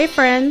Hey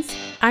friends,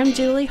 I'm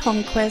Julie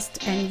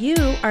Holmquist, and you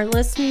are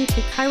listening to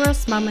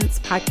Kairos Moments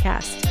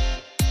Podcast.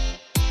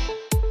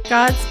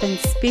 God's been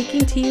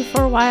speaking to you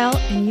for a while,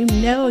 and you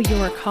know you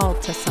are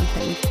called to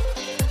something.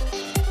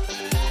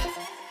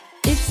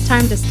 It's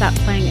time to stop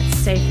playing it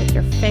safe with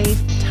your faith,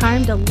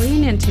 time to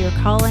lean into your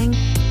calling,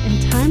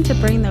 and time to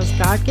bring those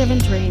God-given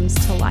dreams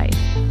to life.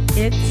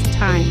 It's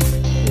time.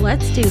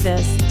 Let's do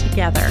this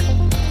together.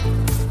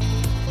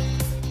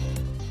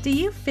 Do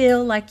you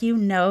feel like you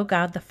know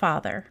God the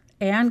Father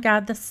and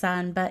God the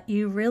Son, but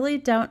you really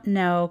don't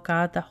know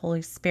God the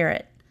Holy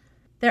Spirit?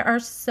 There are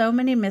so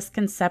many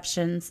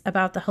misconceptions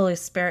about the Holy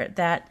Spirit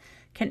that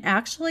can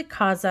actually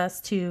cause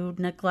us to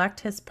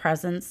neglect His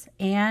presence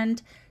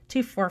and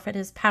to forfeit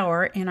His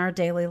power in our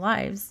daily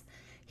lives.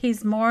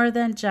 He's more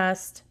than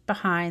just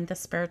behind the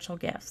spiritual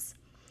gifts.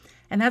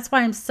 And that's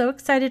why I'm so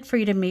excited for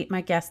you to meet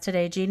my guest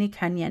today, Jeannie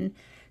Kenyon.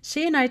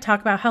 She and I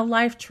talk about how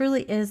life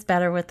truly is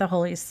better with the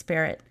Holy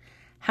Spirit,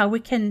 how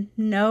we can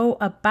know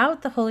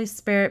about the Holy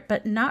Spirit,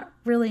 but not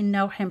really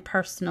know Him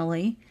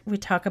personally. We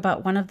talk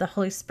about one of the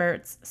Holy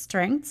Spirit's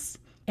strengths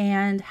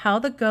and how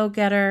the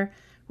go-getter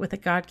with a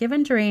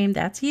God-given dream,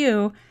 that's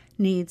you,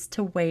 needs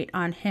to wait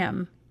on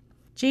Him.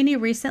 Jeannie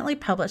recently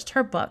published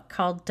her book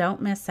called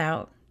Don't Miss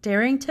Out,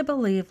 Daring to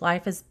Believe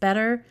Life is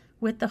Better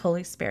with the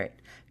Holy Spirit.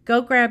 Go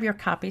grab your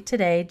copy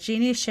today.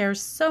 Jeannie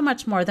shares so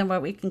much more than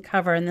what we can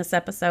cover in this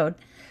episode.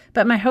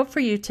 But my hope for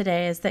you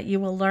today is that you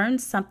will learn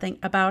something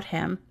about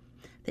Him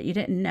that you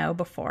didn't know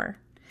before,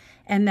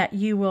 and that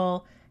you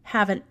will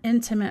have an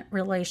intimate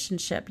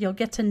relationship. You'll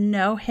get to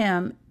know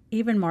Him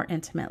even more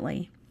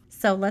intimately.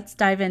 So let's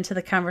dive into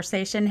the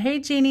conversation. Hey,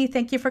 Jeannie,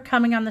 thank you for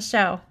coming on the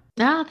show.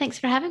 Oh, thanks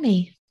for having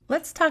me.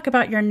 Let's talk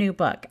about your new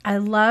book. I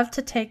love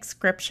to take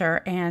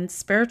scripture and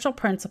spiritual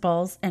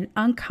principles and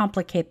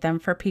uncomplicate them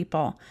for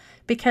people,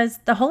 because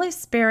the Holy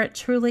Spirit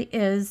truly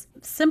is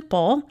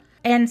simple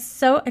and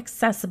so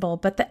accessible,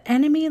 but the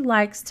enemy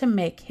likes to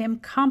make Him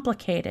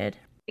complicated.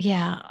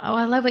 Yeah. Oh,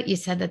 I love what you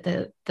said, that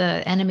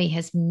the enemy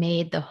has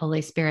made the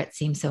Holy Spirit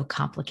seem so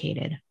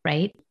complicated,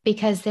 right?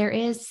 Because there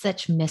is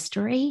such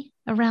mystery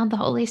around the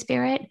Holy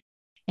Spirit,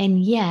 and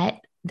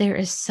yet there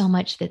is so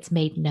much that's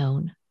made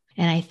known.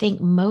 And I think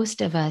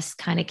most of us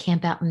kind of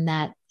camp out in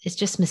that it's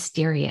just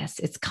mysterious,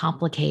 it's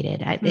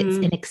complicated, it's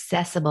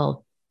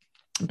inaccessible.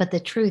 But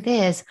the truth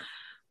is,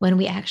 when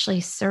we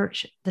actually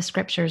search the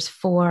scriptures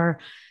for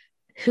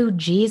who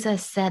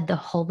Jesus said the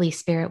Holy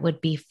Spirit would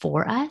be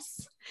for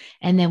us,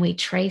 and then we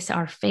trace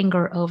our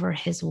finger over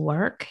His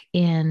work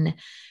in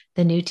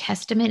the New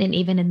Testament and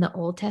even in the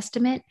Old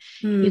Testament,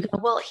 you go,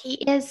 well, he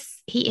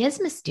is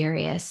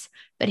mysterious,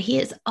 but He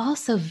is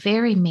also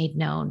very made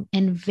known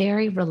and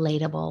very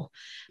relatable.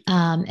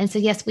 And so,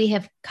 yes, we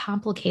have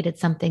complicated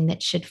something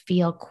that should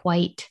feel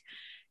quite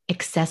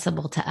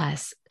accessible to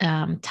us,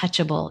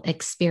 touchable,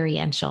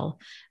 experiential.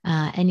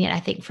 And yet I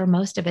think for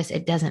most of us,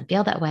 it doesn't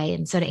feel that way.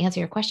 And so to answer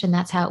your question,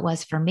 that's how it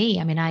was for me.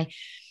 I mean,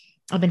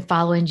 I've been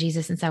following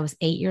Jesus since I was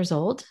 8 years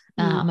old.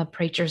 I'm a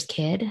preacher's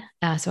kid.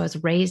 So I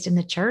was raised in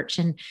the church.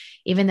 And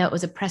even though it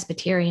was a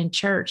Presbyterian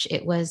church,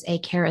 it was a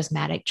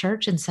charismatic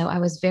church. And so I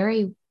was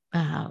very,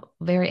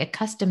 very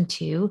accustomed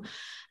to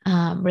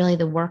really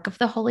the work of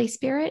the Holy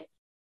Spirit.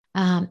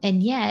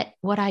 And yet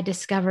what I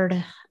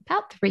discovered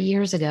about 3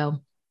 years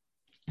ago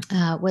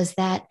was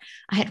that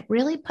I had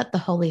really put the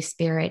Holy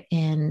Spirit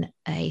in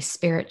a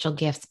spiritual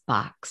gifts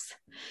box.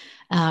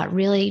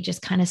 Really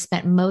just kind of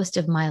spent most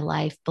of my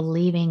life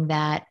believing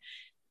that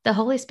the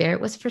Holy Spirit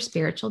was for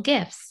spiritual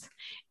gifts.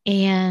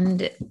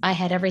 And I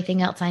had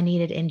everything else I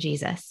needed in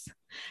Jesus.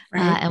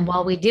 Right. And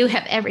while we do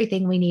have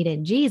everything we need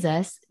in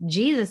Jesus,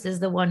 Jesus is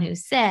the one who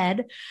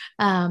said,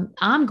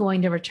 I'm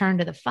going to return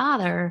to the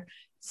Father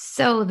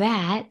so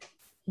that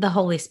the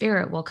Holy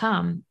Spirit will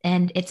come,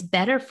 and it's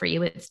better for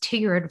you. It's to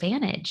your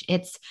advantage.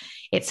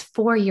 It's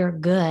for your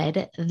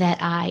good that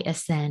I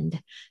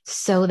ascend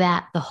so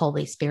that the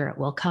Holy Spirit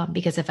will come.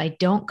 Because if I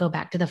don't go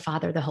back to the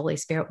Father, the Holy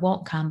Spirit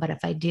won't come. But if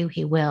I do,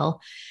 He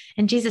will.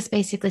 And Jesus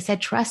basically said,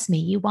 trust me,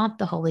 you want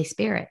the Holy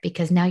Spirit,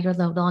 because now you're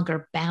no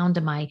longer bound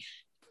to my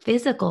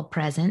physical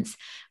presence.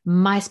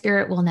 My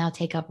Spirit will now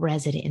take up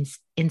residence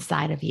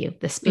inside of you.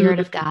 The Spirit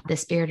of God, the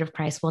Spirit of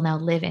Christ will now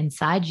live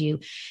inside you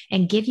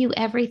and give you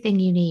everything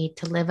you need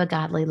to live a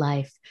godly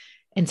life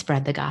and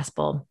spread the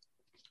gospel.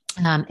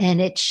 And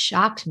it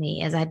shocked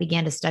me as I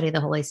began to study the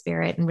Holy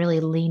Spirit and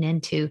really lean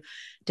into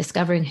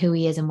discovering who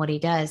He is and what He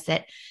does,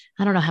 that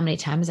I don't know how many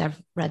times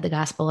I've read the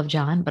Gospel of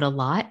John, but a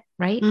lot,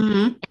 right?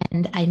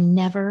 And I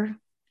never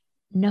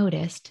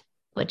noticed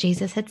what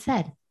Jesus had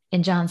said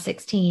in John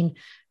 16,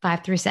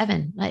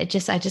 5-7. I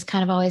just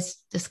kind of always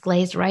just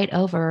glazed right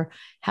over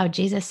how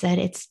Jesus said,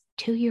 it's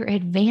to your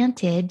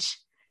advantage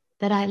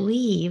that I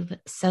leave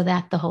so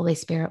that the Holy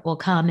Spirit will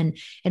come.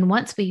 And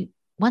once we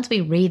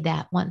read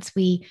that, once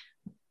we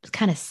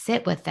kind of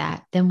sit with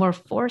that, then we're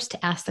forced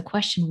to ask the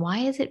question, why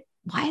is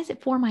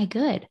it for my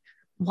good?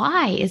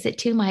 Why is it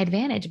to my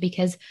advantage?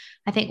 Because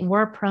I think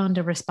we're prone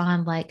to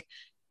respond like,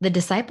 the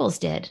disciples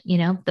did.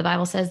 The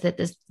Bible says that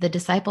the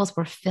disciples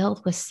were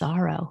filled with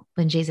sorrow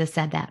when Jesus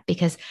said that,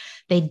 because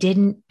they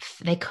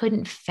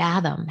couldn't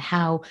fathom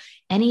how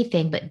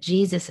anything but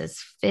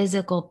Jesus's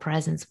physical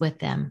presence with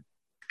them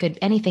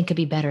anything could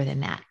be better than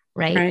that.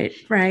 Right. Right.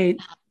 Right.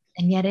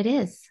 And yet it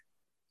is.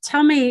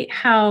 Tell me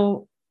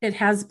how it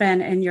has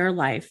been in your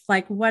life.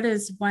 Like, what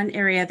is one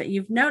area that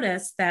you've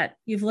noticed that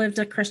you've lived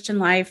a Christian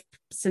life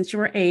since you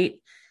were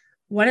 8?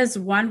 What is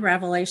one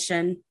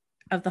revelation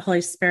of the Holy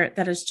Spirit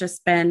that has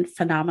just been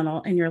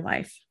phenomenal in your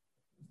life?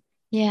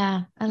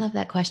 Yeah, I love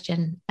that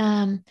question.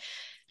 I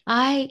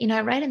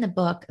write in the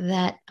book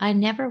that I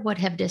never would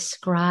have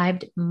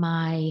described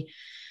my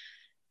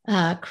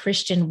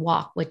Christian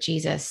walk with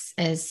Jesus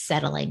as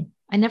settling.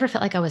 I never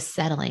felt like I was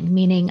settling,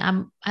 meaning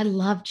I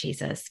love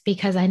Jesus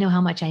because I know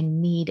how much I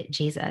need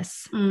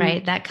Jesus,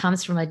 right? That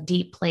comes from a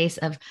deep place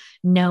of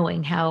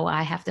knowing how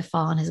I have to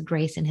fall on his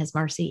grace and his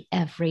mercy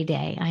every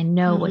day. I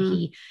know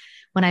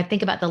when I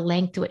think about the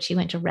length to which he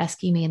went to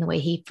rescue me and the way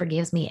he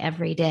forgives me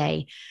every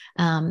day,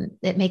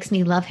 it makes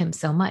me love him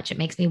so much. It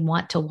makes me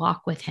want to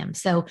walk with him.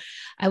 So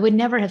I would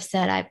never have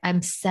said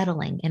I'm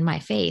settling in my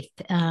faith.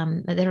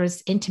 There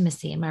was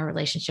intimacy in my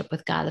relationship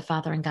with God the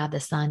Father and God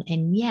the Son.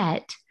 And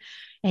yet,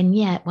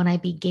 when I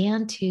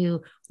began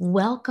to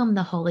welcome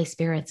the Holy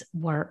Spirit's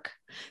work,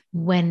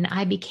 when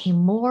I became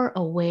more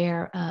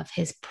aware of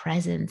his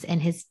presence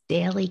and his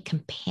daily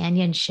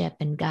companionship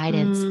and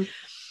guidance,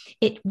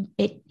 it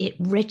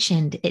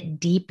richened, it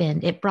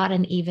deepened, it brought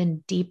an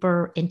even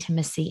deeper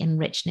intimacy and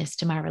richness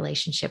to my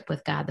relationship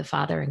with God the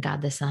Father and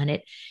God the Son.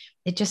 It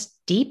just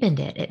deepened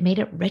it. It made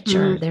it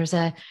richer.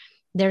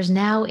 There's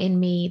now in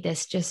me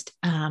this just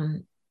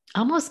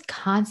almost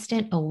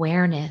constant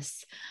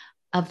awareness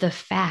of the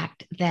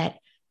fact that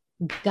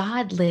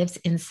God lives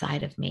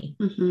inside of me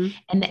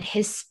and that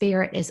his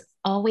spirit is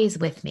always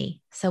with me.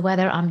 So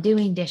whether I'm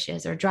doing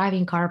dishes or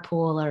driving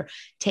carpool or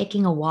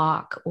taking a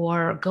walk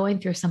or going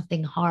through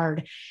something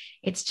hard,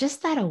 it's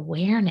just that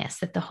awareness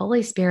that the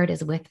Holy Spirit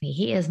is with me.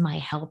 He is my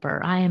helper.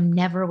 I am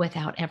never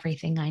without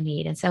everything I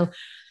need. And so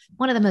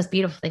one of the most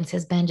beautiful things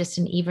has been just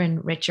an even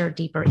richer,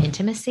 deeper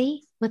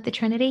intimacy with the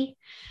Trinity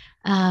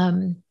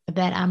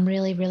that I'm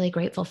really, really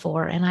grateful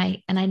for. And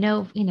I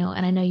know,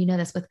 and I know,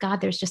 this with God,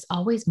 there's just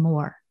always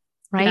more.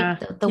 Right. Yeah,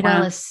 the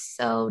well is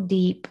so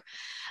deep.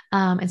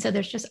 And so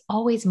there's just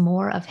always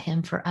more of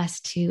him for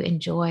us to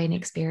enjoy and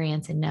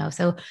experience and know.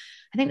 So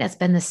I think that's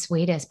been the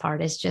sweetest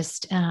part, is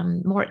just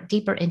more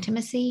deeper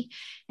intimacy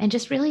and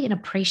just really an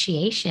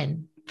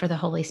appreciation for the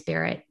Holy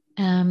Spirit.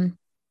 Kind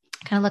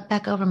of look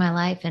back over my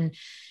life and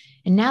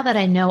now that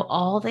I know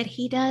all that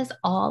he does,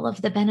 all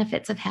of the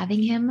benefits of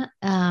having him,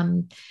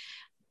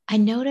 I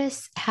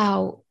notice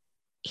how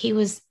he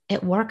was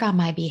at work on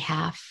my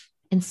behalf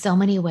in so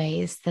many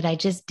ways that I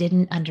just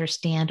didn't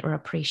understand or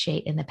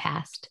appreciate in the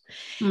past.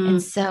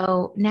 And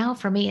so now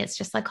for me, it's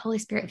just like, Holy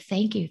Spirit,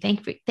 thank you.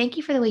 Thank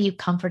you for the way you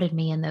comforted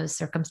me in those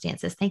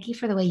circumstances. Thank you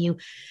for the way you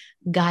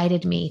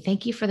guided me.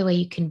 Thank you for the way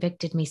you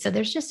convicted me. So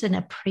there's just an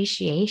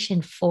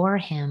appreciation for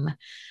him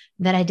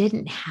that I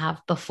didn't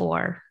have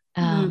before.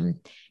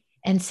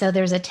 And so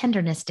there's a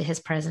tenderness to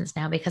his presence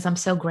now, because I'm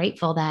so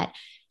grateful that,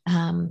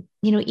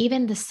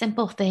 even the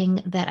simple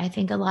thing that I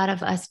think a lot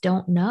of us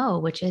don't know,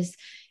 which is,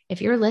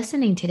 if you're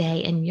listening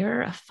today and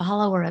you're a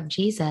follower of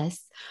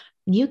Jesus,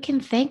 you can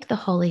thank the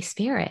Holy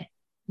Spirit.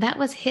 That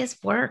was his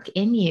work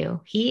in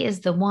you. He is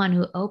the one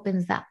who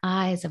opens the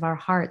eyes of our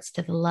hearts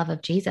to the love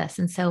of Jesus.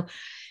 And so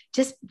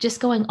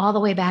just going all the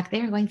way back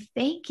there, going,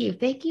 thank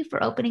you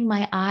for opening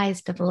my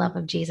eyes to the love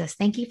of Jesus.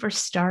 Thank you for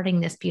starting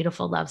this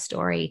beautiful love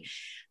story.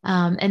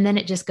 And then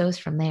it just goes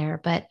from there.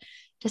 But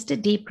just a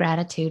deep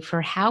gratitude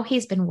for how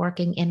he's been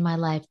working in my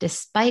life,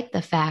 despite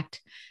the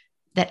fact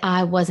that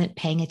I wasn't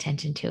paying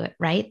attention to it,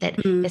 right?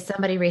 That as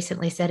somebody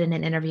recently said in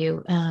an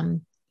interview,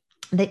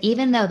 that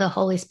even though the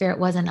Holy Spirit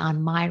wasn't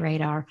on my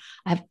radar,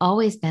 I've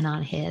always been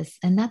on his.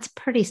 And that's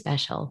pretty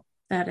special.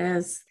 That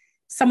is.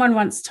 Someone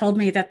once told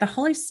me that the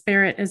Holy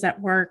Spirit is at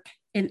work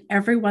in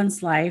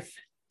everyone's life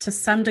to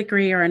some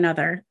degree or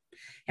another.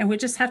 And we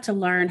just have to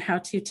learn how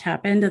to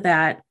tap into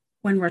that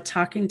when we're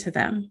talking to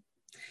them.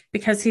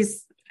 Because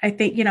I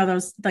think,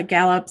 the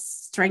Gallup's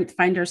Strength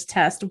Finders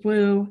test,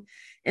 woo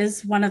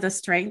is one of the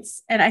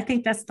strengths. And I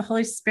think that's the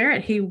Holy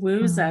Spirit. He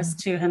woos us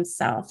to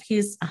himself.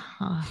 He's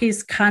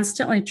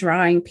constantly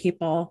drawing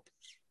people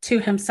to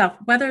himself,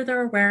 whether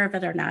they're aware of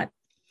it or not.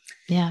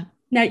 Yeah.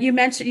 Now,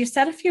 you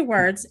said a few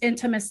words: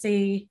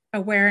 intimacy,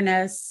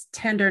 awareness,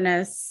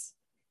 tenderness.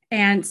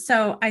 And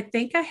so I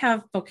think I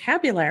have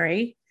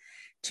vocabulary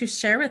to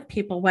share with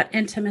people what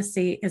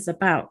intimacy is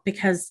about,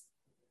 because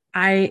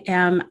I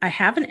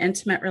have an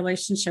intimate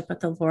relationship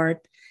with the Lord,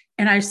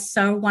 and I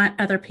so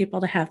want other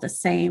people to have the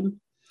same.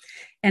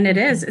 And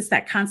it's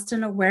that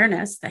constant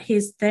awareness that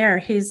he's there.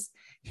 He's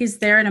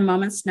there in a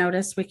moment's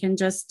notice. We can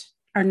just,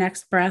 our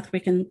next breath, we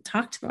can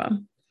talk to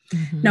him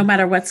no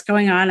matter what's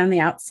going on the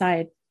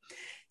outside.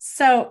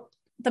 So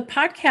the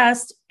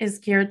podcast is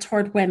geared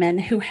toward women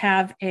who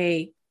have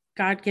a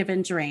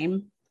God-given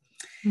dream.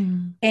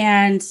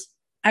 And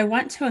I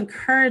want to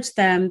encourage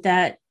them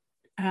that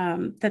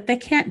that they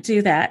can't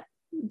do that.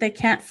 They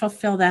can't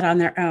fulfill that on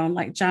their own.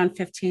 Like John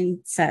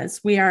 15 says,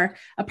 we are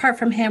apart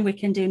from him, we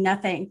can do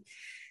nothing.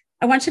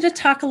 I want you to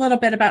talk a little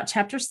bit about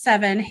chapter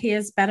 7. He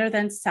is better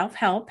than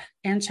self-help.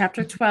 And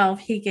chapter 12,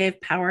 he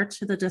gave power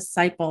to the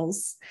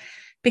disciples,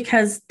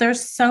 because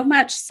there's so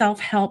much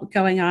self-help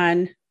going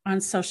on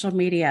social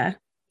media.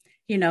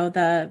 You know,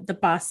 the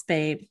boss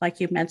babe, like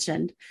you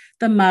mentioned,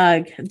 the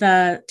mug,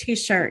 the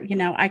t-shirt, you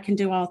know, I can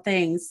do all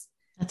things.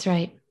 That's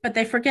right. But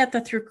they forget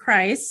that through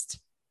Christ,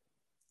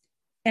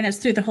 and it's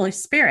through the Holy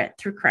Spirit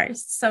through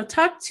Christ. So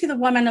talk to the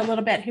woman a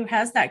little bit who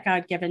has that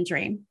God-given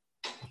dream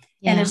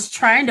and is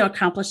trying to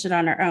accomplish it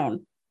on her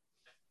own.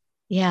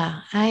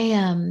 Yeah,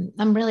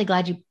 I'm really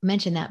glad you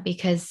mentioned that,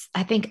 because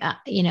I think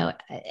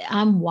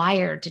I'm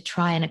wired to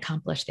try and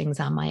accomplish things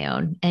on my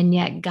own, and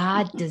yet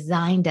God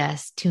designed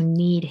us to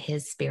need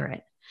His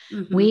Spirit.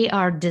 We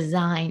are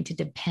designed to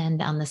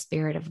depend on the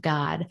Spirit of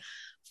God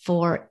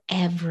for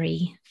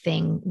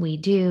everything we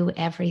do,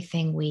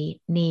 everything we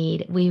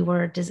need.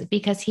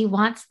 Because He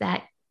wants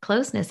that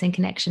closeness and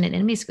connection and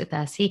intimacy with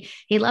us. He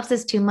loves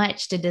us too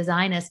much to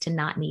design us to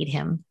not need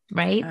Him,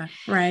 right?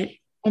 Right.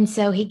 And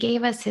so He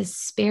gave us His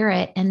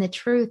Spirit. And the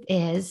truth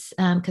is,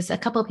 because a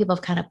couple of people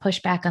have kind of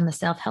pushed back on the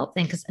self-help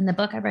thing, because in the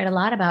book I write a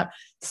lot about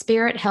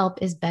spirit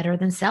help is better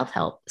than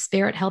self-help.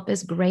 Spirit help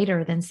is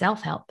greater than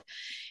self-help.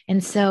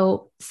 And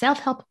so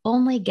self-help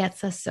only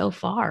gets us so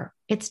far.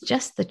 It's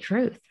just the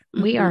truth.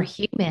 We are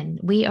human.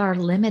 We are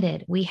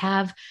limited. We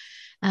have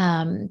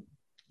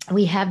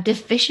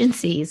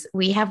deficiencies.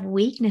 We have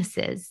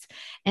weaknesses.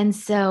 And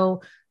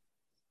so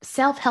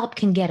self-help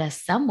can get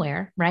us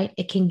somewhere, right?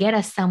 It can get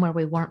us somewhere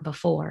we weren't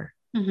before,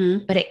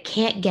 but it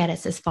can't get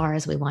us as far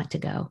as we want to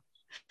go,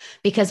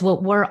 because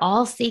what we're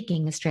all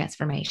seeking is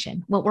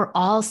transformation. What we're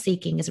all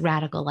seeking is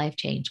radical life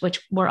change,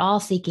 which we're all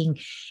seeking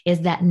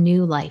is that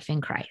new life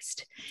in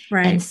Christ.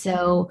 Right. And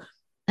so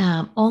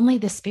only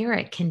the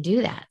Spirit can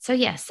do that. So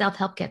yes,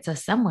 self-help gets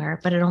us somewhere,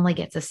 but it only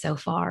gets us so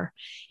far.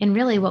 And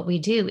really what we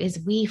do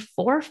is we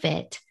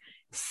forfeit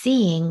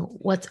seeing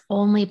what's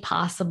only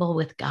possible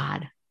with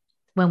God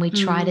when we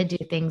try to do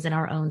things in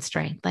our own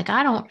strength. Like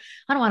I don't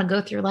want to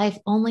go through life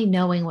only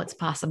knowing what's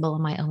possible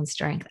in my own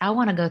strength. I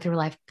want to go through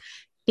life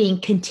being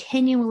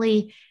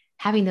continually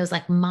having those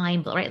like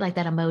mind, right? Like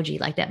that emoji,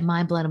 like that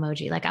mind blown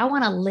emoji. Like I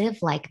want to live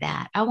like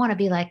that. I want to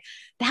be like,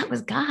 that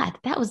was God.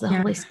 That was the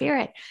Holy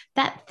Spirit.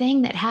 That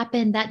thing that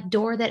happened, that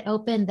door that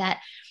opened, that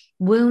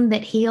wound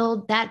that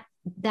healed,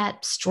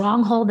 that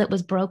stronghold that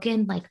was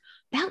broken. Like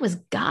that was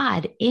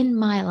God in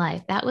my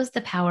life. That was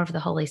the power of the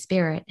Holy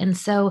Spirit. And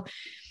so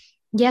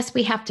yes,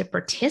 we have to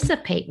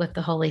participate with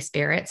the Holy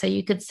Spirit. So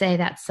you could say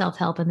that's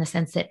self-help in the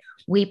sense that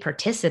we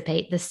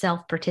participate, the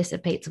self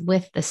participates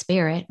with the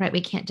Spirit, right?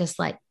 We can't just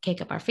like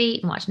kick up our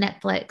feet and watch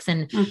Netflix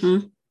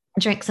and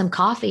drink some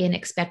coffee and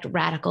expect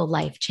radical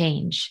life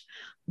change.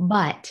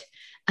 But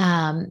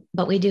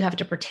we do have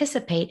to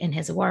participate in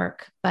His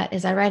work. But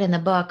as I write in the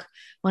book,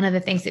 one of the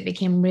things that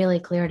became really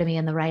clear to me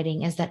in the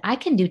writing is that I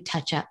can do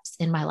touch-ups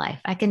in my life.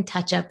 I can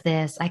touch up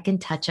this, I can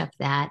touch up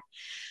that,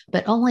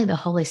 but only the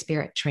Holy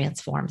Spirit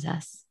transforms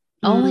us.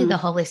 Only the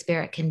Holy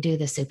Spirit can do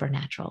the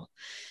supernatural.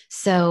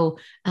 So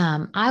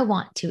I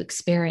want to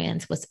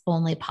experience what's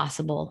only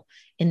possible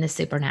in the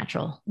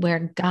supernatural,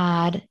 where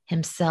God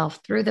Himself,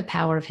 through the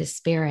power of His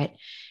Spirit,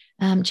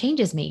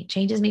 changes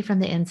me from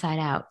the inside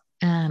out,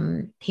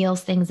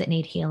 heals things that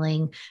need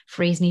healing,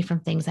 frees me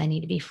from things I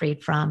need to be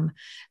freed from,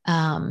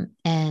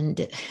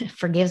 and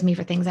forgives me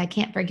for things I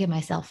can't forgive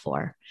myself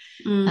for.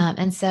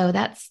 And so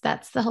that's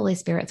the Holy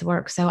Spirit's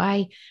work. So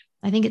I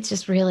think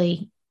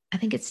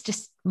it's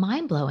just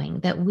mind blowing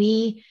that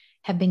we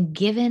have been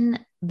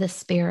given the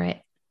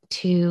Spirit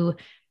to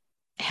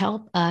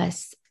help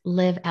us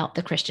live out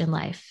the Christian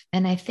life.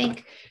 And I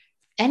think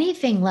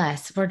anything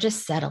less, we're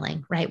just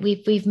settling, right?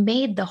 We've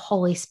made the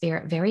Holy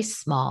Spirit very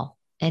small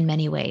in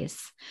many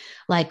ways.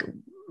 Like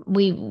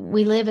we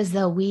live as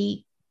though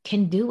we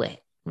can do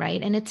it,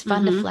 right? And it's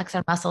fun to flex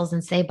our muscles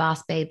and say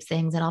boss babe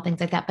things and all things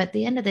like that. But at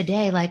the end of the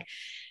day, like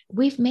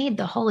we've made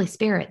the Holy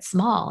Spirit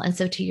small. And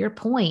so to your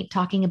point,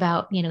 talking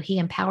about, He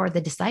empowered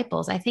the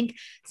disciples, I think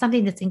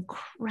something that's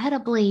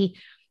incredibly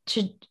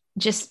should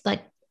just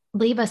like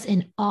leave us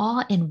in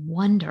awe and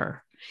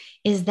wonder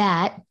is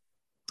that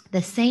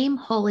the same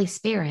Holy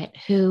Spirit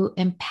who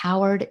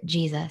empowered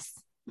Jesus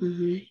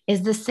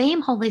is the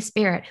same Holy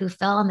Spirit who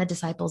fell on the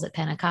disciples at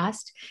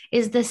Pentecost,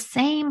 is the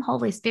same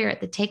Holy Spirit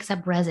that takes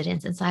up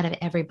residence inside of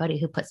everybody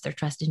who puts their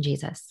trust in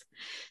Jesus.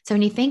 So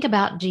when you think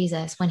about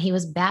Jesus, when He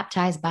was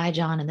baptized by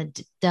John and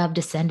the dove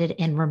descended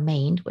and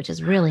remained, which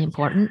is really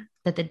important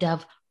that the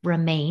dove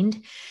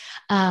remained.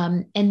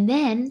 And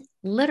then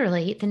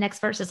literally the next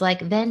verse is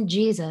like, then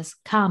Jesus,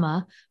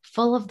 comma,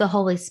 full of the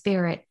Holy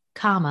Spirit,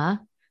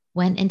 comma,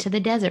 went into the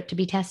desert to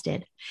be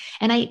tested.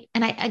 And I,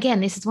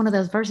 again, this is one of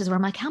those verses where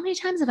I'm like, how many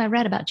times have I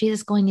read about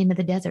Jesus going into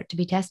the desert to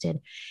be tested?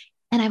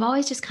 And I've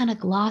always just kind of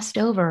glossed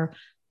over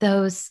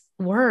those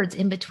words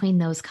in between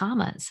those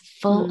commas,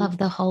 full of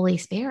the Holy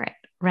Spirit,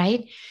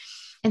 right?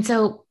 And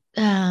so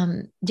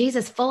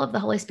Jesus, full of the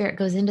Holy Spirit,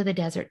 goes into the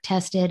desert,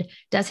 tested,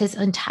 does his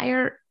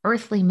entire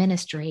earthly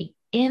ministry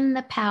in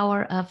the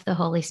power of the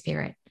Holy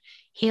Spirit,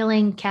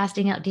 healing,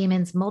 casting out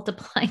demons,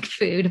 multiplying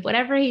food,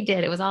 whatever he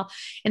did, it was all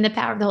in the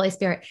power of the Holy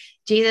Spirit.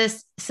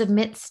 Jesus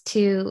submits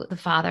to the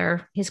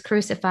Father, he's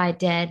crucified,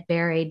 dead,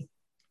 buried,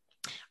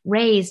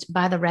 raised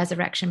by the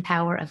resurrection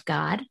power of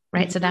God,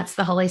 right? Mm-hmm. So that's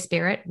the Holy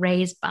Spirit,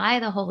 raised by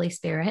the Holy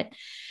Spirit.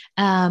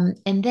 And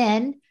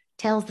then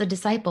tells the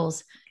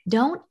disciples,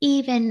 don't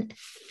even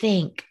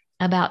think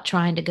about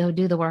trying to go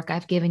do the work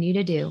I've given you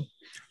to do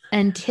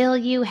until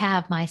you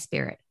have my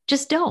Spirit.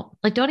 Just don't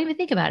even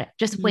think about it.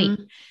 Just wait.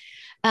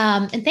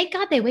 And thank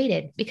God they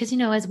waited because,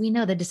 as we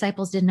know, the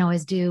disciples didn't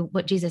always do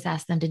what Jesus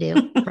asked them to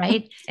do.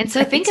 Right. And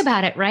so think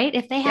about it, right?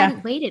 If they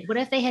hadn't waited, what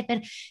if they had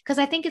been, because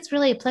I think it's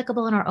really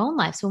applicable in our own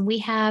lives when we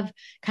have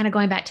kind of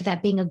going back to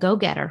that being a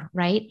go-getter,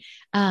 right?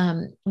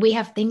 We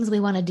have things we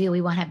want to do.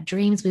 We want to have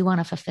dreams we want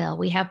to fulfill.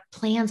 We have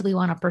plans we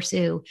want to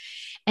pursue.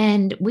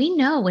 And we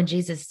know when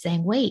Jesus is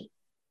saying, wait,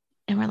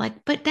 and we're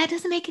like, but that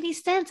doesn't make any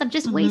sense. I'm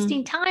just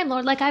wasting time,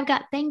 Lord. Like I've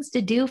got things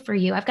to do for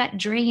you. I've got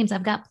dreams.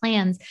 I've got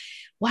plans.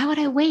 Why would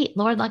I wait,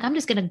 Lord? Like, I'm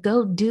just going to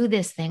go do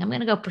this thing. I'm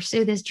going to go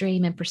pursue this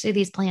dream and pursue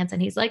these plans.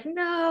 And he's like,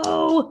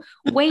 no,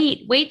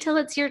 wait till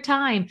it's your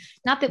time.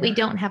 Not that we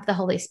don't have the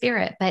Holy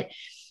Spirit, but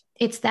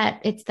it's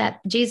that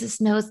Jesus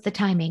knows the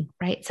timing,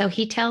 right? So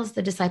he tells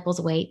the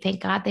disciples, wait,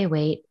 thank God they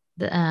wait.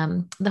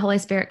 The Holy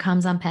Spirit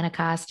comes on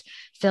Pentecost,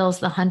 fills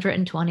the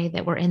 120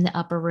 that were in the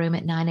upper room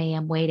at 9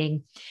 a.m.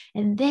 waiting.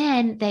 And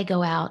then they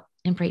go out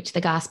and preach the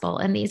gospel.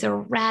 And these are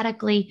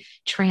radically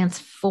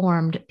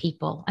transformed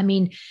people. I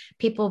mean,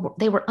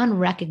 they were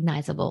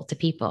unrecognizable to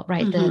people,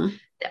 right?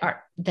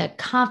 The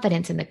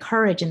confidence and the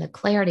courage and the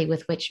clarity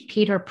with which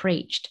Peter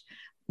preached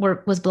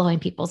was blowing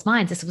people's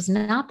minds. This was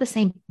not the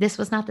same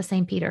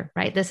Peter,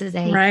 right? This is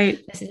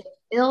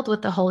filled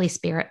with the Holy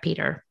Spirit,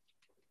 Peter.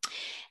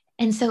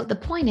 And so the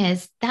point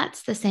is,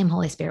 that's the same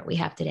Holy Spirit we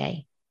have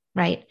today,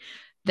 right?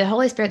 The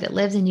Holy Spirit that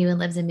lives in you and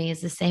lives in me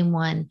is the same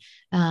one.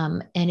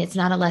 And it's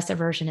not a lesser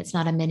version. It's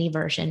not a mini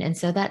version. And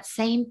so that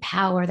same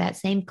power, that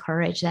same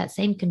courage, that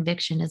same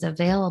conviction is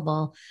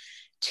available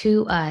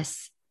to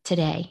us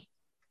today.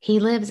 He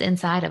lives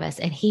inside of us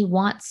and he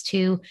wants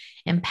to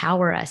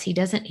empower us.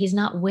 He's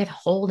not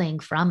withholding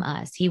from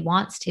us. He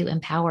wants to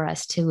empower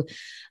us to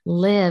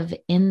live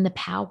in the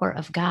power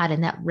of God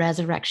and that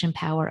resurrection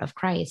power of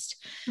Christ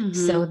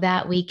so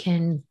that we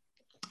can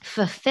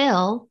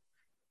fulfill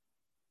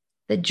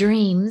the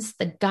dreams,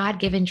 the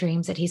God-given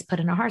dreams that he's put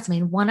in our hearts. I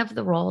mean, one of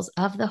the roles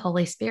of the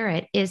Holy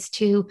Spirit is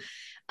to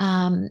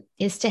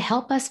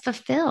help us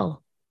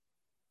fulfill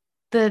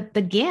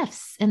the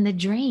gifts and the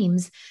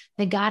dreams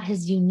that God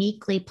has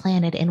uniquely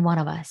planted in one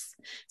of us.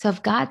 So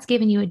if God's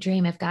given you a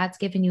dream, if God's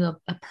given you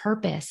a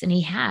purpose, and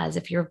he has,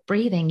 if you're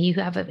breathing, you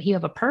have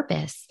a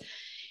purpose.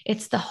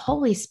 It's the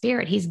Holy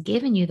Spirit. He's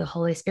given you the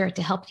Holy Spirit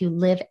to help you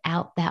live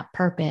out that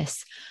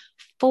purpose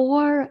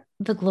for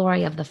the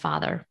glory of the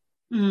Father.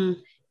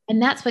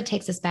 And that's what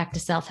takes us back to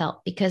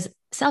self-help, because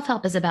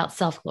self-help is about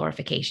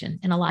self-glorification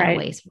in a lot of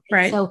ways.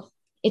 Right. So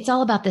it's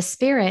all about the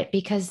Spirit,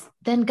 because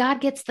then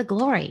God gets the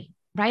glory.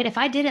 Right? If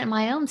I did it in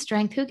my own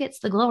strength, who gets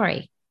the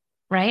glory?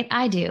 Right?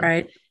 I do.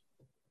 Right.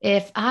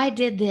 If I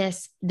did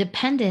this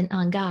dependent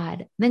on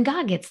God, then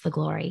God gets the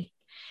glory.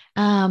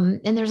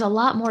 And there's a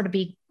lot more to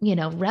be,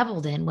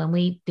 reveled in when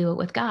we do it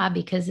with God,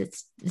 because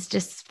it's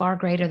just far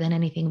greater than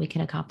anything we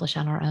can accomplish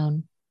on our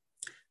own.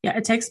 Yeah.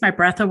 It takes my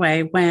breath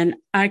away when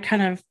I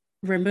kind of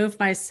remove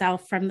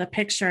myself from the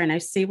picture and I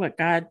see what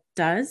God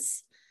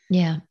does.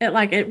 Yeah.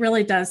 It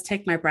really does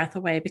take my breath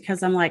away,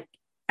 because I'm like,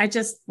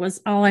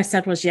 all I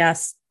said was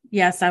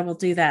yes, I will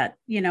do that,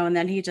 and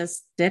then he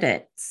just did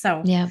it.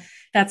 So yeah,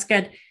 that's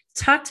good.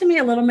 Talk to me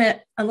a little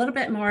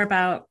bit more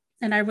about,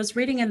 and I was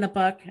reading in the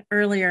book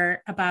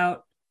earlier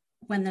about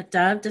when the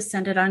dove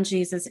descended on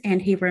Jesus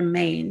and he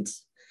remained.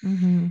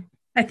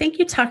 I think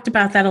you talked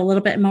about that a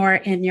little bit more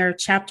in your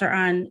chapter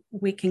on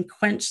we can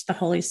quench the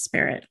Holy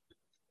Spirit.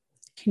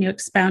 Can you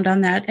expound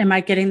on that? Am I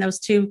getting those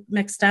two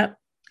mixed up?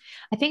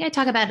 I think I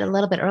talked about it a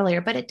little bit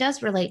earlier, but it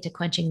does relate to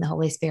quenching the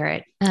Holy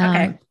Spirit.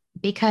 Okay.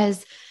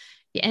 Because,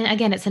 and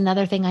again, it's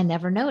another thing I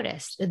never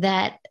noticed,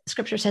 that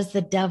scripture says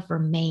the dove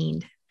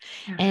remained.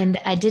 Yeah. And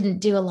I didn't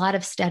do a lot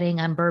of studying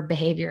on bird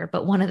behavior,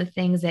 but one of the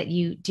things that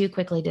you do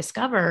quickly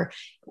discover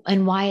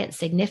and why it's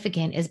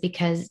significant is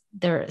because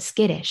they're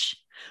skittish,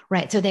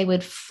 right? So a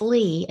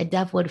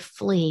dove would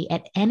flee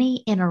at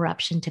any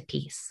interruption to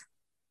peace,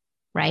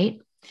 right?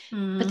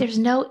 But there's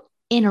no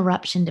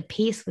interruption to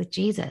peace with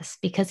Jesus,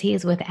 because he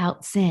is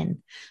without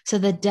sin. So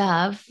the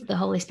dove, the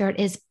Holy Spirit,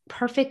 is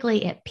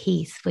perfectly at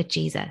peace with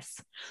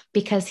Jesus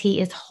because he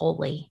is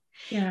holy.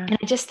 Yeah. And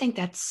I just think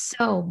that's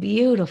so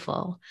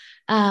beautiful.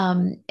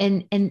 And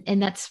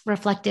that's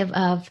reflective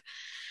of,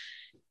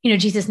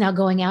 Jesus now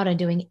going out and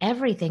doing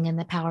everything in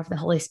the power of the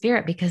Holy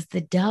Spirit because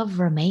the dove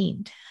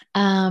remained.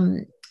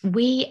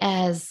 We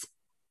as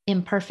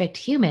imperfect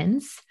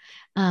humans,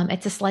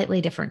 it's a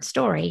slightly different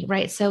story,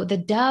 right? So the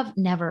dove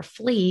never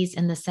flees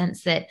in the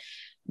sense that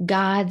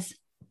God's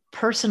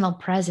personal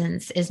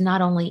presence is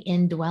not only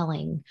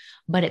indwelling,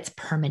 but it's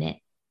permanent.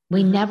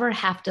 We Mhm. never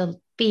have to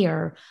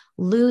fear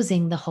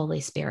losing the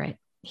Holy Spirit.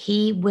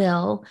 He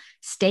will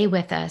stay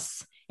with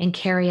us and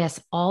carry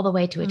us all the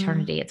way to Mm.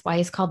 eternity. It's why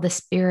he's called the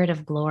Spirit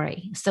of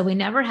glory. So we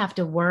never have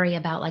to worry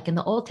about, like in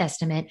the Old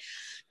Testament,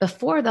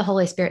 before the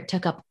Holy Spirit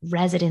took up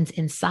residence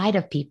inside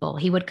of people,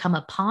 he would come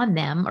upon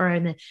them, or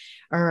in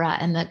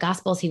the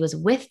Gospels, he was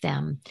with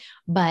them.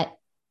 But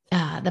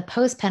the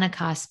post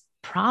Pentecost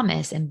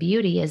promise and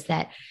beauty is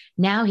that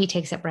now he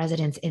takes up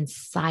residence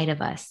inside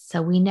of us.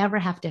 So we never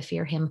have to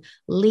fear him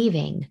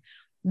leaving,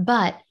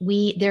 but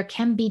there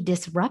can be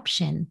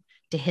disruption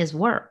to his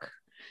work,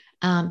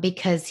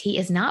 because he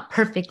is not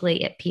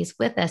perfectly at peace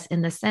with us,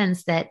 in the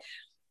sense that,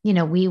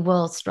 we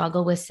will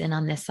struggle with sin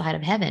on this side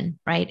of heaven,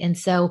 right? And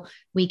so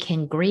we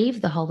can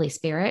grieve the Holy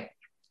Spirit,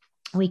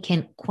 we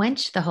can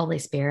quench the Holy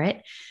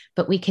Spirit,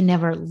 but we can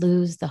never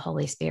lose the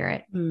Holy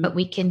Spirit. Mm. But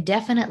we can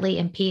definitely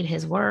impede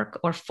his work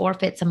or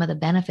forfeit some of the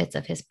benefits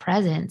of his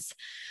presence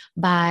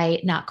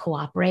by not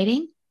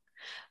cooperating,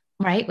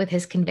 right, with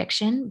his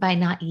conviction, by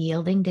not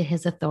yielding to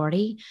his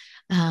authority.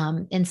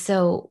 And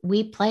so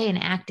we play an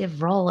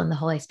active role in the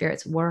Holy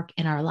Spirit's work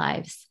in our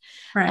lives.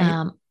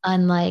 Right.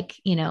 Unlike,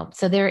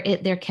 so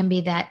there can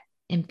be that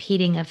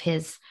impeding of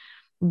his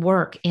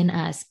work in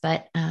us,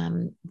 but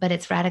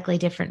it's radically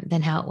different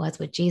than how it was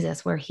with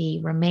Jesus, where he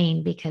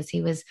remained because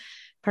he was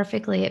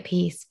perfectly at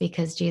peace,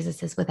 because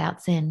Jesus is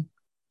without sin.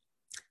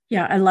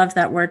 Yeah, I love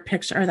that word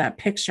picture, or that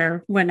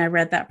picture, when I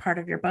read that part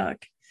of your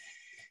book.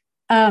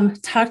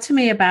 Talk to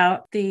me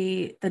about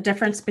the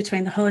difference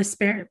between the Holy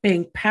Spirit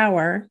being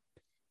power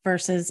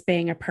versus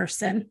being a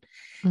person.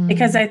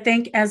 Because I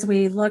think as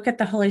we look at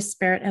the Holy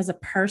Spirit as a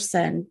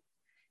person,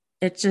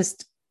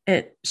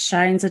 it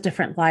shines a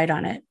different light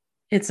on it.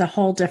 It's a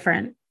whole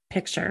different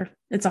picture.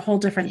 It's a whole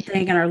different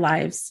thing in our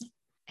lives.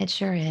 It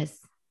sure is.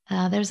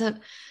 I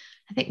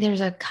think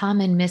there's a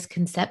common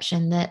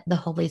misconception that the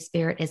Holy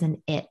Spirit is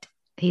an it.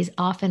 He's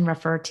often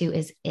referred to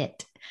as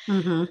it.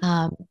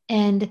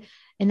 Mm-hmm.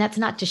 And that's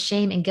not to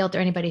shame and guilt or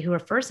anybody who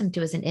refers him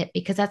to as an it,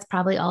 because that's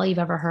probably all you've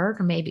ever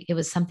heard, or maybe it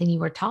was something you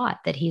were taught,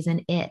 that he's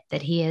an it,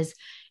 that he is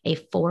a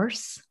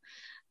force,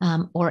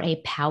 or a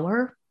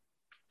power.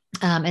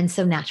 And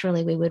so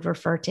naturally we would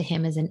refer to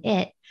him as an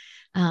it,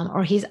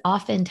 or he's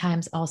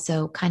oftentimes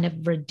also kind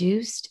of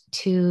reduced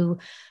to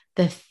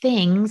the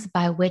things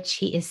by which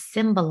he is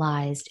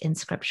symbolized in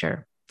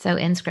Scripture. So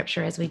in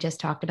Scripture, as we just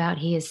talked about,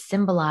 he is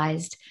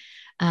symbolized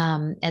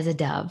as a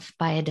dove,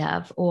 by a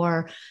dove,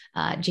 or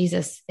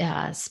Jesus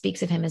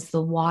speaks of him as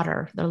the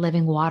water, the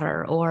living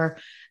water, or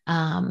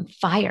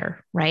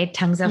fire, right?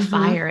 Tongues of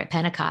fire at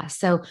Pentecost.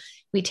 So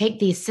we take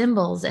these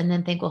symbols and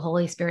then think, well,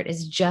 Holy Spirit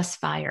is just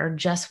fire,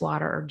 just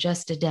water, or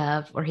just a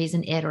dove, or he's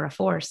an it or a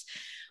force.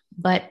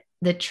 But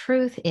the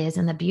truth is,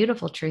 and the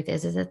beautiful truth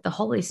is that the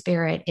Holy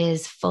Spirit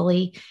is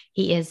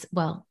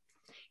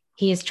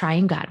he is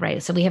triune God,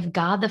 right? So we have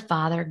God the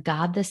Father,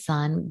 God the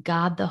Son,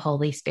 God the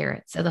Holy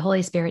Spirit. So the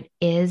Holy Spirit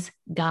is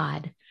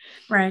God,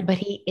 Right. but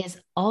he is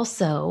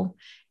also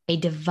a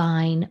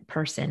divine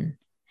person.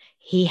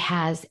 He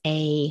has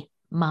a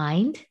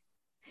mind,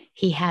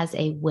 he has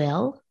a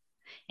will,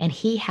 and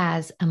he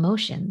has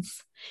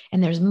emotions.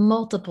 And there's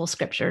multiple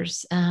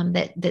scriptures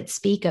that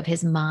speak of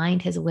his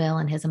mind, his will,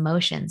 and his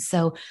emotions.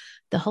 So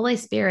the Holy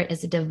Spirit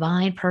is a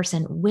divine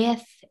person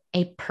with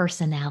a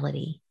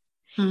personality.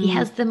 He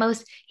has the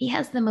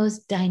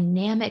most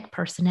dynamic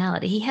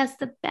personality. He has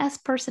the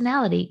best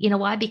personality. You know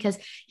why? Because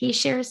he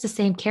shares the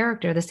same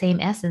character, the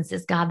same essence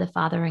as God the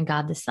Father and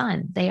God the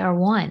Son. They are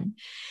one.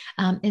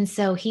 And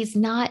so he's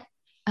not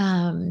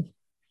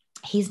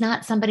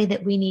somebody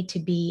that we need to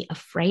be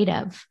afraid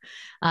of.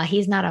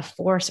 He's not a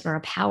force or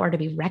a power to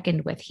be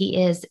reckoned with.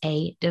 He is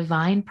a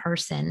divine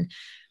person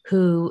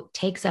who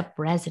takes up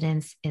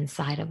residence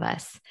inside of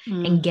us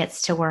and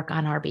gets to work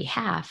on our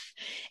behalf.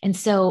 And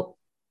so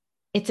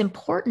it's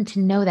important to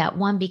know that,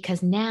 one,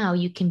 because now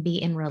you can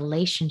be in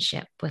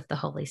relationship with the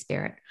Holy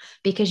Spirit,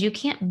 because you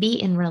can't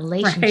be in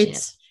relationship.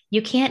 Right.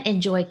 You can't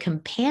enjoy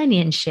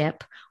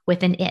companionship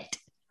with an it,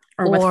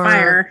 Or with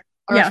fire.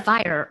 or a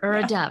fire, or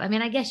a dove. I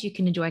mean, I guess you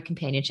can enjoy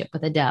companionship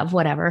with a dove,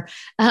 whatever.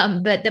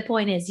 But the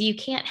point is, you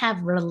can't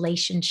have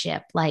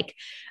relationship like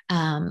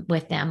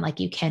with them like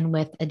you can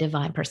with a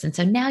divine person.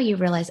 So now you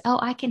realize, oh,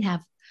 I can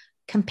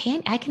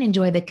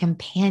enjoy the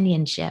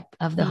companionship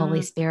of the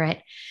Holy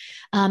Spirit.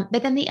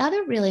 But then the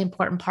other really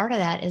important part of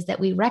that is that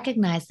we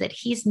recognize that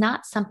he's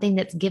not something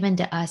that's given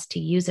to us to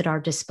use at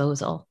our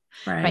disposal,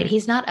 right?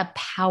 He's not a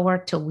power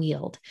to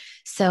wield.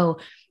 So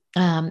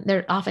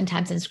there are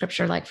oftentimes in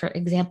Scripture, like for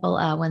example,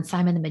 when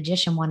Simon the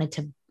magician wanted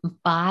to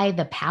buy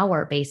the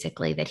power,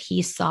 basically, that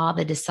he saw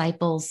the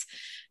disciples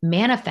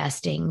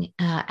manifesting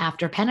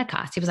after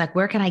Pentecost. He was like,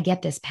 where can I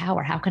get this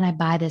power? How can I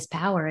buy this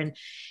power?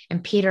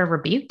 And Peter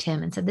rebuked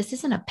him and said, this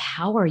isn't a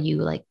power you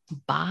like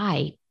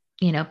buy,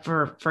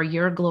 for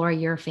your glory,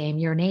 your fame,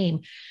 your name.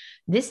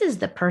 This is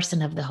the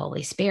person of the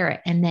Holy Spirit.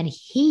 And then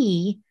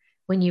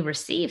when you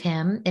receive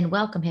him and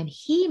welcome him,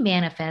 he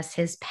manifests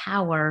his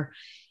power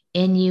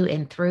in you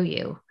and through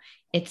you.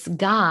 It's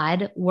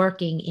God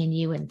working in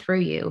you and through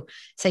you.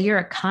 So you're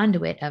a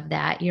conduit of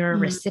that. You're a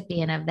Mm,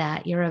 recipient of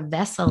that. You're a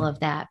vessel of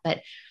that.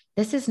 But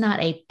this is not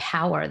a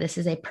power. This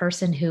is a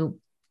person who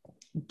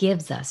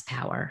gives us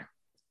power.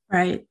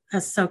 right.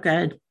 That's so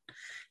good.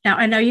 Now,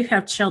 I know you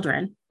have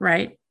children,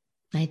 right?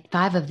 Like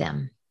 5 of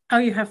them. Oh,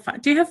 you have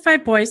five. Do you have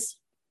five boys?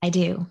 I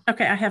do.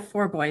 Okay, I have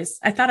four boys.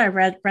 I thought I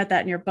read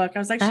that in your book. I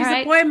was like, All she's a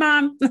right. boy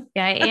mom.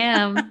 Yeah, I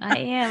am. I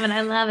am. And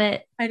I love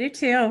it. I do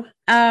too.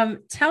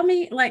 Tell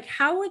me, like,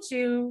 how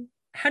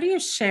do you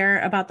share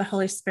about the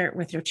Holy Spirit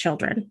with your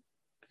children?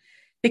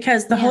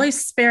 Because the Yeah, Holy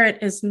Spirit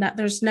is not,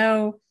 there's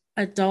no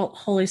adult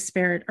Holy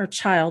Spirit or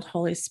child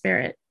Holy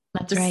Spirit.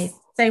 that's The right.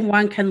 same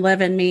one can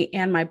live in me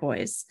and my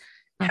boys.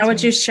 How That's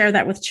would you right. share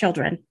that with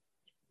children?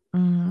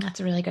 That's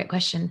a really great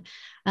question.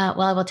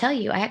 Well, I will tell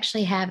you, I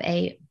actually have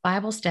a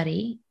Bible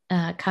study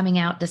coming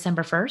out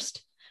December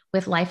 1st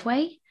with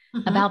Lifeway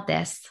Mhm. about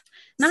this.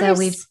 So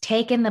we've Nice.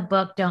 taken the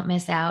book Don't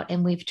Miss Out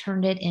and we've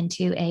turned it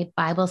into a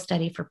Bible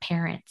study for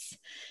parents.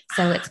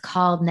 So it's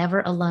called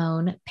Never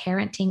Alone: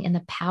 Parenting in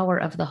the Power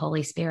of the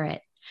Holy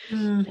Spirit.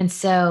 Mm, And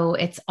so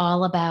it's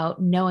all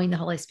about knowing the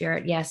Holy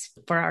Spirit, yes,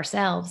 for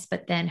ourselves,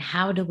 but then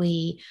how do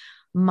we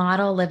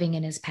model living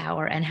in his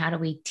power and how do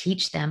we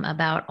teach them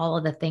about all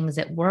of the things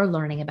that we're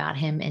learning about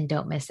him in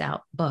Don't Miss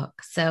Out book.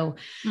 So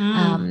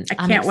I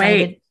I'm can't excited.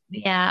 wait.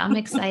 Yeah, I'm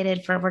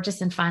excited for, we're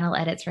just in final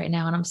edits right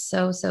now. And I'm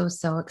so, so,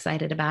 so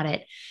excited about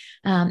it.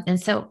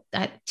 And so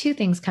two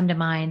things come to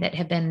mind that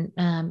have been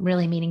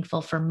really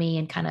meaningful for me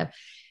and kind of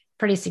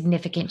pretty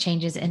significant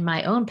changes in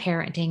my own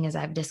parenting as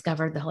I've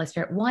discovered the Holy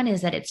Spirit. One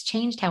is that it's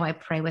changed how I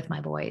pray with my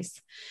boys.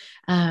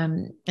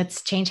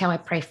 It's changed how I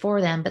pray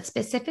for them, but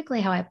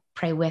specifically how I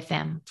pray with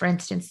them. For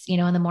instance,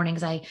 in the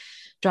mornings I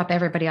drop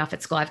everybody off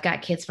at school. I've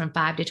got kids from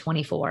 5 to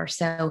 24.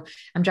 So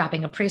I'm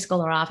dropping a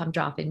preschooler off. I'm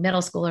dropping middle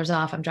schoolers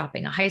off. I'm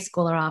dropping a high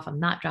schooler off. I'm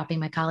not dropping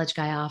my college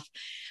guy off.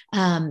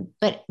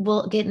 But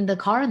we'll get in the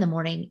car in the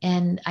morning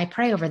and I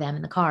pray over them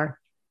in the car.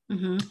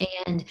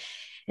 Mhm.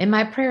 And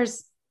my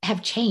prayers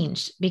have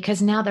changed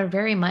because now they're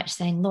very much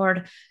saying,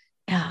 Lord,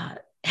 uh,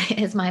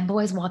 as my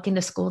boys walk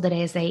into school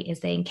today, as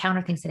they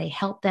encounter things today,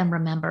 help them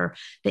remember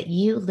that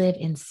you live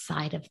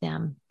inside of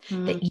them,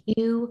 Mm,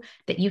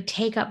 that you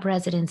take up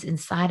residence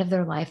inside of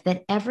their life,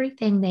 that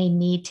everything they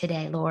need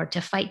today, Lord,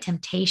 to fight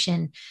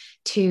temptation,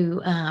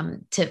 to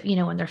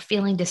when they're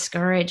feeling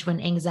discouraged, when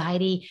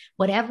anxiety,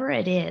 whatever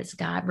it is,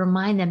 God,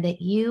 remind them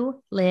that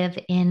you live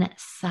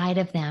inside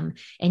of them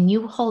and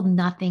you hold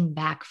nothing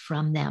back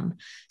from them.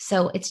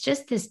 So it's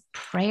just this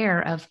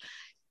prayer of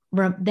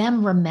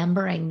them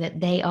remembering that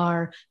they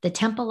are the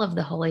temple of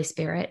the Holy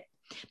Spirit,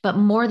 but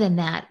more than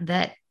that,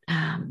 that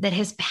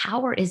his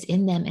power is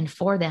in them and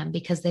for them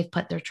because they've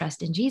put their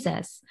trust in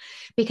Jesus.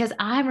 Because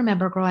I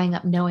remember growing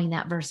up knowing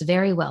that verse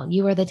very well.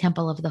 You are the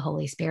temple of the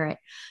Holy Spirit.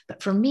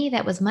 But for me,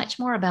 that was much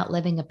more about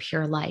living a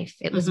pure life.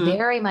 It was mhm.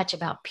 very much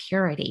about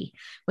purity,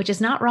 which is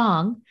not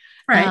wrong.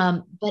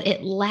 Right. But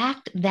it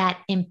lacked that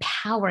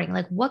empowering.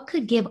 Like, what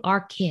could give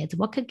our kids,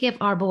 what could give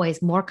our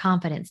boys more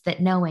confidence than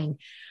knowing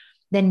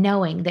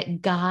that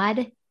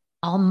God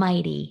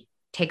Almighty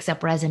takes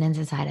up residence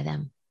inside of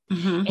them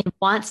Mhm. and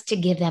wants to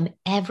give them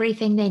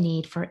everything they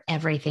need for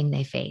everything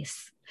they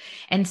face.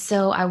 And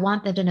so I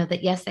want them to know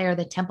that, yes, they are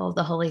the temple of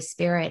the Holy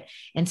Spirit.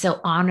 And so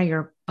honor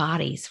your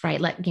bodies,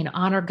 right?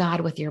 Honor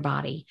God with your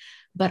body,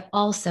 but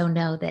also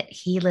know that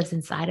he lives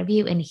inside of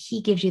you and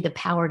he gives you the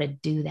power to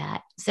do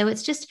that. So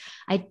it's just,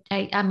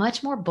 I'm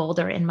much more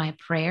bolder in my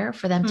prayer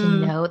for them to Mm,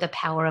 know the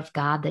power of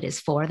God that is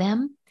for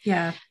them.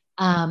 yeah.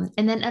 And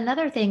then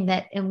another thing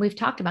that, and we've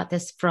talked about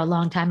this for a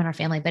long time in our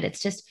family, but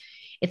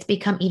it's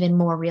become even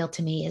more real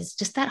to me is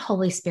just that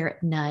Holy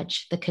Spirit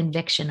nudge, the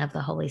conviction of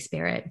the Holy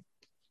Spirit.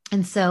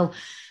 And so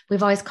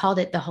we've always called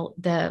it the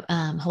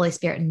Holy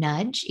Spirit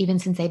nudge, even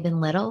since they've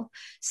been little.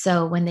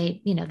 So when they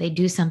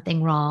do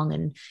something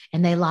wrong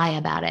and they lie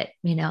about it,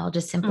 I'll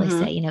just simply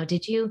say,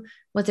 Mhm.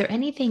 was there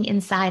anything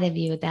inside of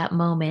you at that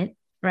moment,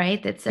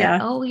 right, that said, Yeah.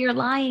 oh, you're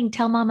lying,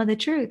 tell mama the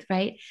truth,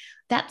 right?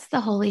 That's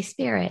the Holy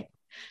Spirit.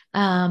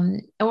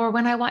 Or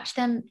when I watch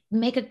them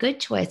make a good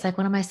choice, like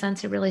one of my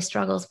sons who really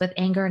struggles with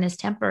anger and his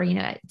temper,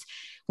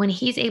 when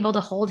he's able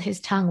to hold his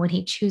tongue, when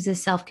he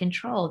chooses self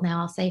control.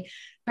 Now I'll say,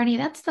 Bernie,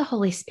 that's the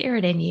Holy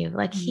Spirit in you.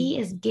 Like Mhm. he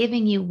is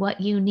giving you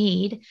what you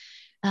need.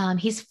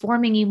 He's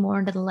forming you more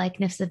into the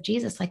likeness of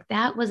Jesus. Like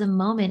that was a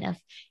moment of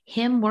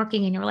him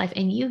working in your life,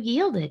 and you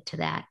yielded to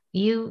that.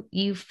 You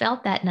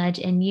felt that nudge,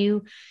 and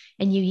you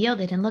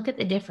yielded. And look at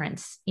the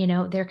difference.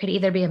 There could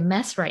either be a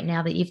mess right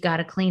now that you've got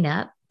to clean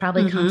up,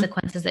 probably Mhm.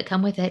 consequences that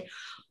come with it,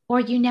 or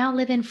you now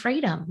live in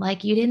freedom.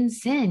 Like you didn't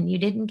sin, you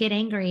didn't get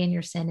angry in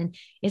your sin. And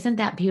isn't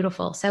that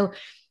beautiful? So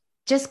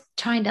just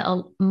trying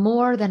to,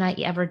 more than I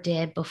ever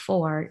did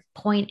before,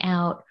 point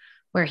out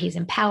where he's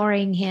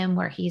empowering him,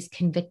 where he's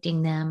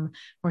convicting them,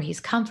 where he's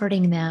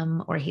comforting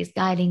them, or he's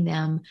guiding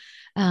them.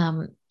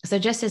 So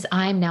just as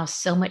I'm now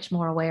so much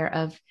more aware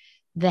of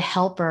the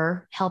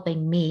helper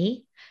helping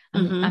me,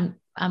 I'm Mhm.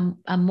 I'm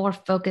I'm more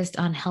focused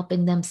on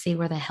helping them see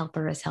where the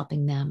helper is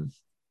helping them.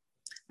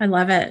 I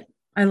love it.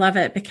 I love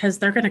it because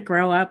they're going to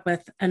grow up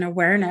with an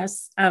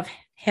awareness of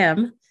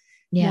him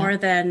Yeah. more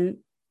than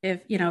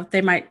if,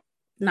 they might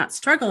not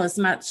struggle as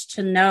much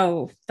to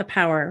know the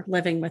power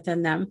living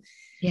within them.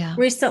 Yeah.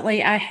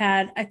 Recently,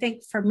 I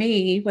think for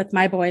me, with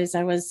my boys,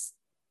 I was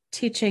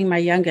teaching my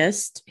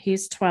youngest,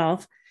 he's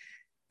 12,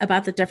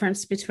 about the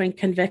difference between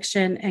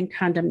conviction and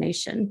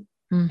condemnation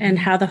and Mm-hmm.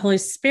 how the Holy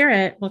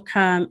Spirit will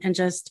come and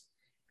just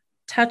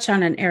touch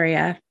on an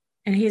area.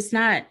 And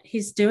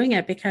he's doing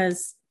it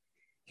because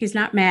he's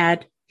not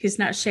mad. He's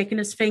not shaking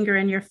his finger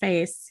in your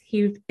face.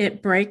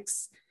 It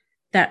breaks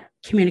that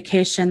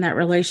communication, that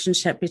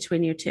relationship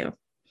between you two.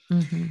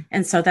 Mm-hmm.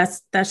 And so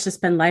that's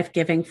just been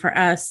life-giving for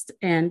us,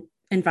 and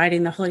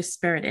inviting the Holy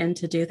Spirit in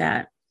to do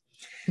that.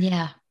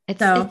 Yeah.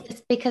 So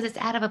It's because it's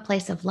out of a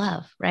place of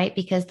love, right?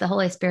 Because the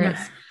Holy yeah.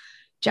 Spirit's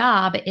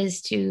job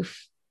is to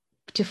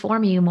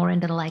form you more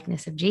into the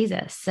likeness of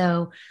Jesus.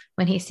 So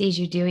when he sees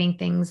you doing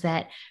things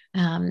that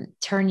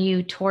turn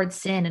you towards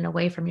sin and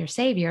away from your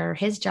Savior,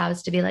 his job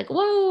is to be like,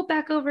 whoa,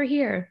 back over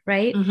here,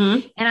 right?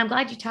 Mm-hmm. And I'm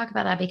glad you talk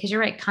about that, because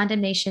you're right.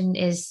 Condemnation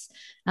is,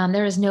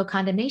 there is no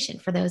condemnation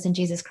for those in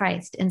Jesus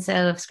Christ. And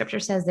so if scripture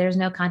says there's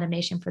no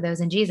condemnation for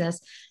those in Jesus,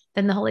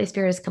 then the Holy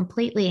Spirit is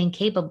completely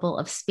incapable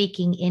of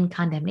speaking in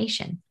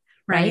condemnation,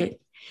 right?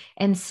 Right.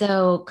 And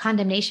so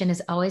condemnation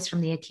is always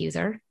from the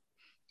accuser,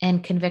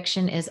 and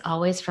conviction is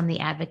always from the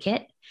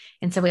advocate.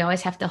 And so we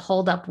always have to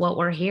hold up what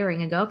we're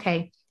hearing and go,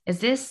 okay, is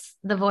this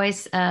the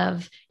voice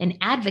of an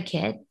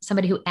advocate,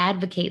 somebody who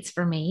advocates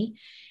for me,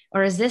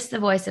 or is this the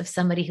voice of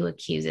somebody who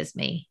accuses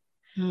me?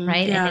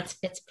 Right. And Yeah.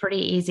 it's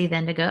pretty easy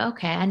then to go,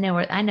 okay, I know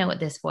what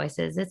this voice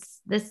is.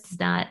 This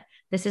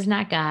is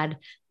not God.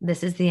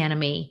 This is the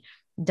enemy.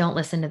 Don't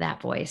listen to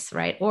that voice,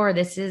 right? Or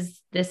this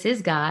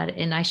is God,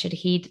 and I should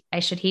heed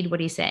what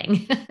he's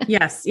saying.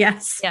 Yes.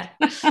 Yes. Yeah.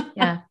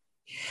 Yeah.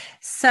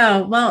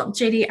 So, well,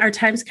 JD, our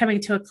time's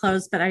coming to a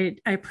close, but I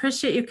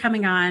appreciate you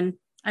coming on.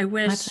 I My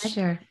wish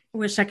pleasure.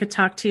 wish I could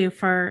talk to you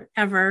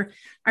forever.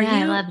 Yeah,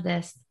 I love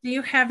this. Do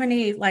you have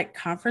any like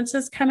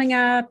conferences coming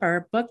up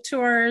or book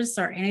tours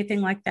or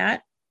anything like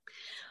that?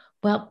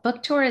 Well,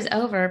 book tour is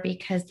over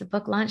because the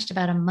book launched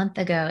about a month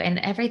ago, and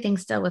everything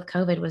still with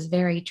COVID was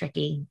very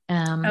tricky.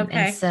 And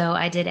Okay. so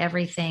I did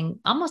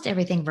almost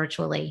everything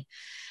virtually.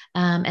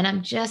 And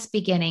I'm just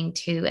beginning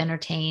to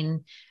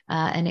entertain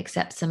and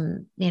accept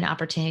some,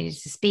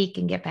 opportunities to speak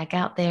and get back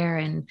out there.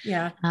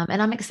 Yeah.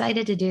 And I'm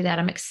excited to do that.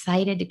 I'm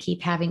excited to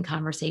keep having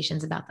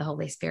conversations about the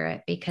Holy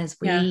Spirit, because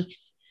Yeah.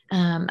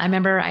 I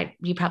remember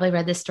you probably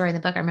read this story in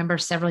the book. I remember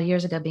several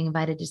years ago being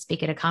invited to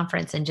speak at a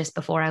conference. And just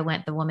before I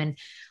went, the woman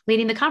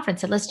leading the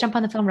conference said, let's jump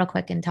on the phone real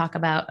quick and talk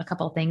about a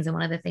couple of things. And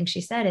one of the things she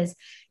said is,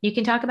 you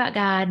can talk about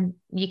God,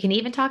 you can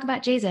even talk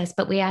about Jesus,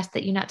 but we ask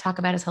that you not talk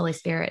about his Holy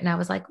Spirit. And I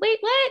was like, wait,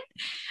 what?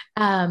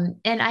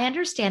 And I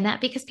understand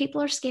that, because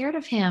people are scared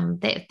of him.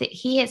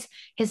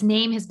 His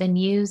name has been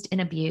used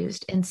and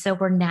abused. And so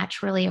we're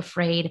naturally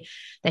afraid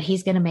that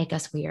he's going to make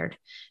us weird.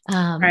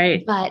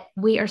 Right. But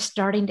we are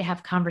starting to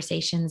have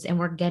conversations, and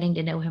we're getting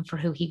to know him for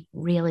who he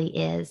really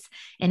is.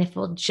 And if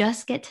we'll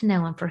just get to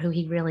know him for who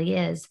he really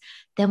is,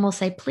 then we'll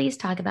say, please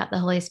talk about the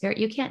Holy Spirit.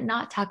 You can't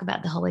not talk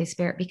about the Holy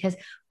Spirit, because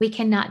we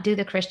cannot do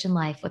the Christian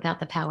life without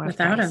the power of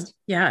Without him. Christ.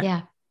 Yeah.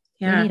 Yeah,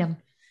 we Yeah. need him.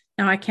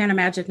 No, I can't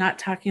imagine not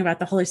talking about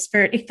the Holy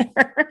Spirit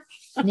either.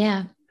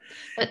 Yeah.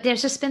 But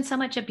there's just been so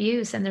much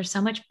abuse, and there's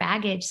so much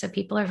baggage. So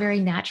people are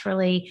very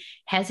naturally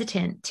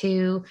hesitant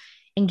to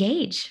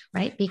engage,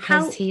 right?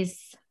 Because How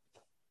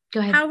go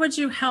ahead. how would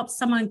you help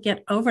someone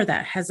get over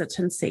that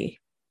hesitancy?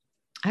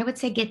 I would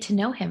say get to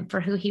know him for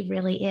who he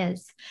really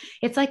is.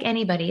 It's like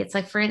anybody. It's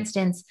like, for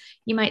instance,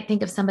 you might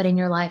think of somebody in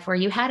your life where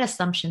you had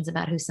assumptions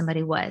about who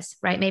somebody was,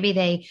 right? Maybe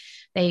they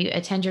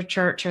attend your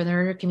church or they're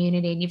in your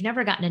community, and you've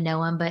never gotten to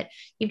know them, but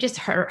you've just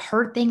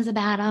heard things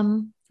about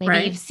them.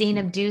 Maybe you've Right. seen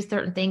them do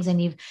certain things,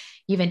 and you've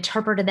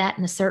interpreted that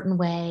in a certain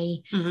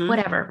way, Mm-hmm.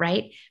 whatever,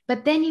 right?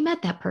 But then you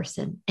met that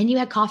person, and you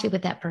had coffee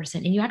with that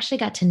person, and you actually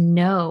got to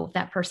know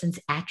that person's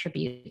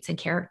attributes and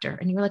character,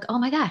 and you were like, oh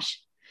my gosh,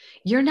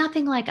 you're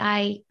nothing like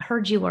I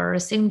heard you were or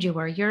assumed you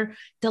were. You're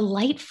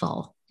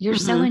delightful. You're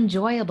so Mm-hmm.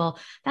 enjoyable.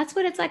 That's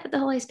what it's like with the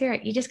Holy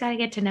Spirit. You just got to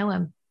get to know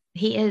him.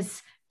 He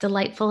is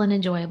delightful and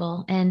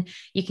enjoyable. And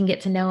you can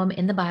get to know him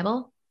in the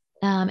Bible.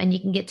 And you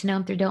can get to know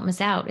him through Don't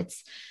Miss Out.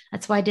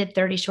 That's why I did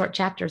 30 short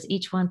chapters.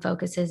 Each one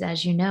focuses,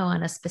 as you know,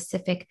 on a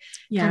specific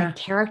kind Yeah. of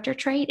character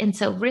trait. And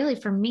so really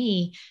for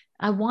me,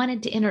 I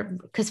wanted to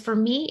because for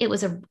me, it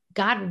was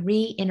God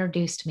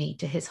reintroduced me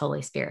to his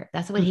Holy Spirit.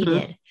 That's what he Mm-hmm.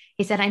 did.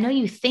 He said, I know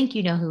you think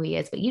you know who he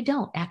is, but you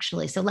don't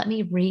actually. So let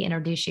me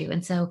reintroduce you.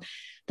 And so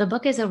the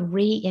book is a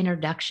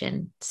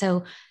reintroduction.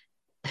 So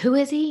who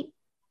is he?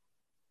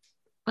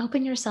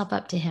 Open yourself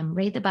up to him.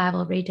 Read the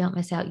Bible, read Don't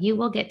Miss Out. You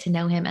will get to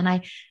know him.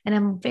 And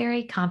I'm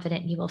very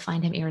confident you will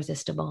find him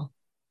irresistible.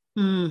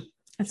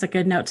 That's a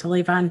good note to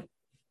leave on.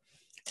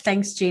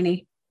 Thanks,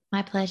 Jeannie.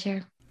 My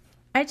pleasure.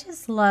 I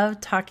just love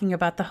talking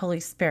about the Holy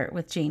Spirit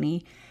with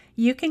Jeannie.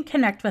 You can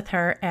connect with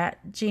her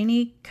at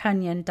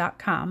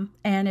jeanniecunyon.com.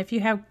 And if you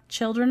have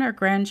children or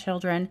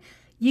grandchildren,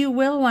 you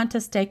will want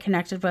to stay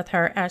connected with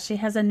her, as she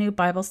has a new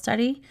Bible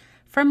study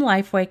from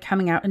Lifeway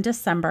coming out in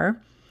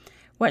December.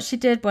 What she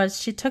did was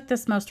she took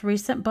this most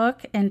recent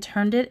book and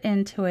turned it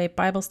into a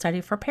Bible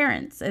study for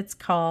parents. It's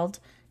called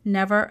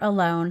Never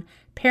Alone: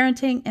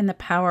 Parenting in the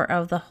Power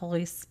of the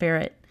Holy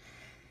Spirit.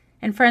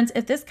 And friends,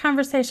 if this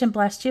conversation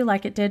blessed you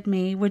like it did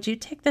me, would you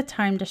take the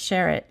time to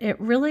share it? It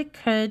really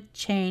could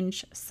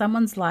change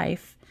someone's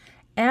life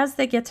as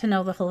they get to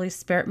know the Holy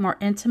Spirit more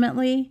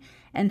intimately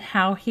and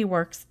how he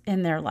works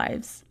in their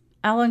lives.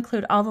 I'll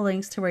include all the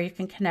links to where you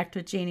can connect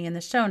with Jeannie in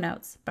the show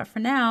notes. But for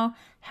now,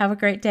 have a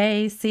great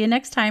day. See you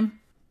next time.